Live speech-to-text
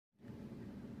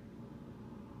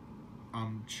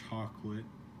I'm chocolate.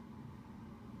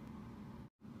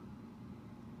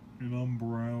 And I'm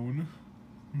brown.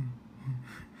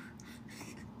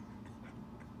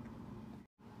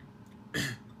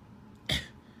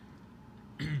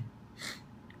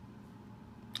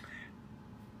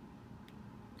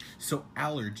 So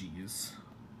allergies,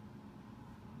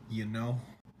 you know?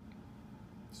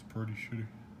 It's pretty shitty.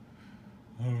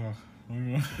 I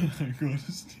gotta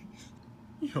sneeze.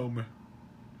 Yo, man.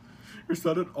 Is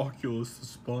that an Oculus that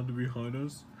spawned behind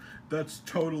us? That's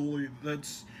totally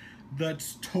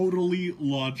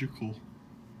logical.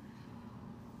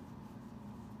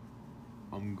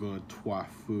 I'm gonna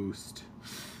twafoost.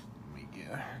 Let me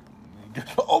get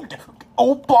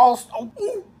oh balls!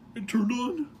 Oh, it turned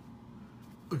on.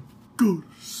 I gotta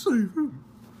save him,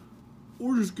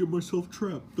 or just get myself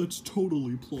trapped. That's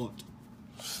totally plot.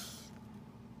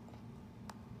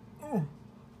 Oh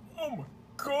my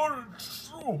god, it's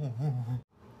so...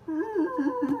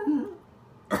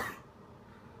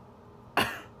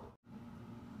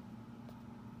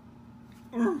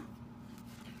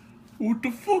 What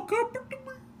the fuck happened to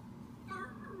me?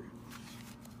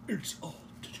 It's all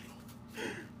digital,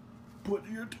 but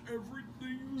yet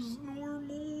everything's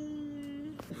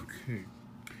normal. Okay,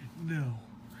 now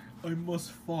I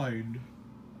must find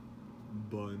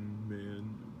Bun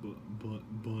Man,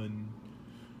 Bun.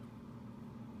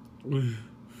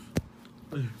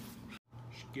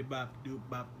 Skibop doop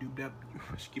bop doop dop.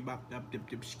 Skibop dop dip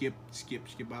dip skip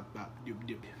skibop bop doop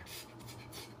dip.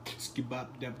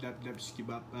 Skibop dap dap dap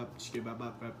skibop bop skibop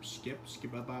bop bop skip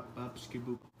skibop bop bop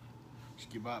skiboop.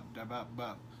 Skibop dap bop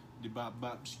bop dibop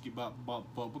bop skibop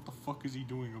bop bop. What the fuck is he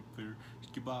doing up there?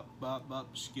 Skibop bop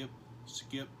bop skip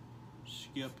skibop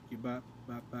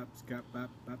bop bop skip bop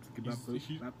bop skibop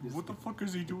bop. What the fuck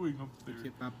is he doing up there?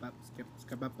 Skip bop bop skip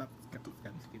skibop bop skip skip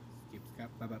skip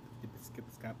bop bop skip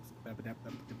skip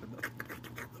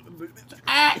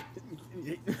ah!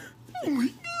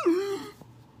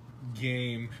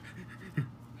 Game.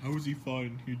 How is he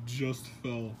fine? He just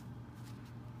fell.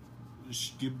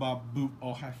 Skibop boop.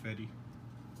 Oh, hi Fetty.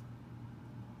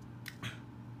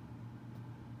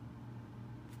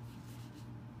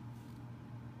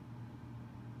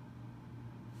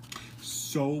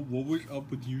 So, what was up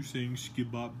with you saying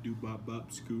skibop doobop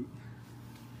bop scoot?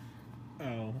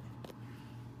 Ow.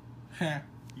 Ha,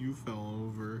 you fell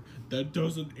over. That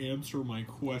doesn't answer my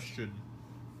question.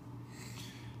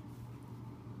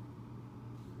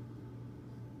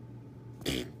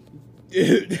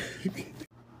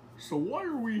 So why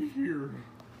are we here?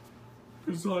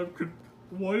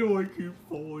 Why do I keep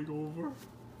falling over?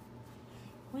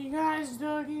 We got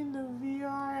stuck in the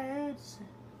VR heads.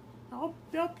 Oh,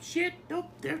 shit.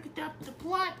 Nope, there's the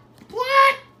plot.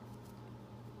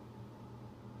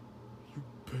 You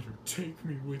better take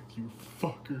me with you,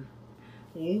 fucker.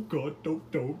 Oh god,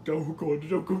 don't go.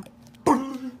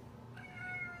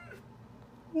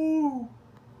 Ooh.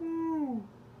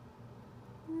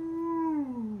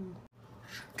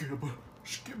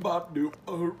 Skibop do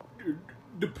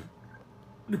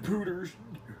the pooters.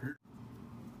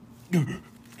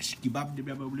 Skibop do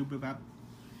bop.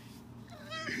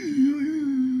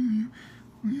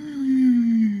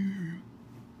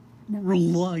 We're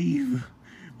alive.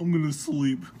 I'm gonna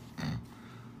sleep.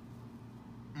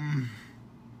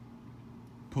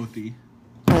 Putty.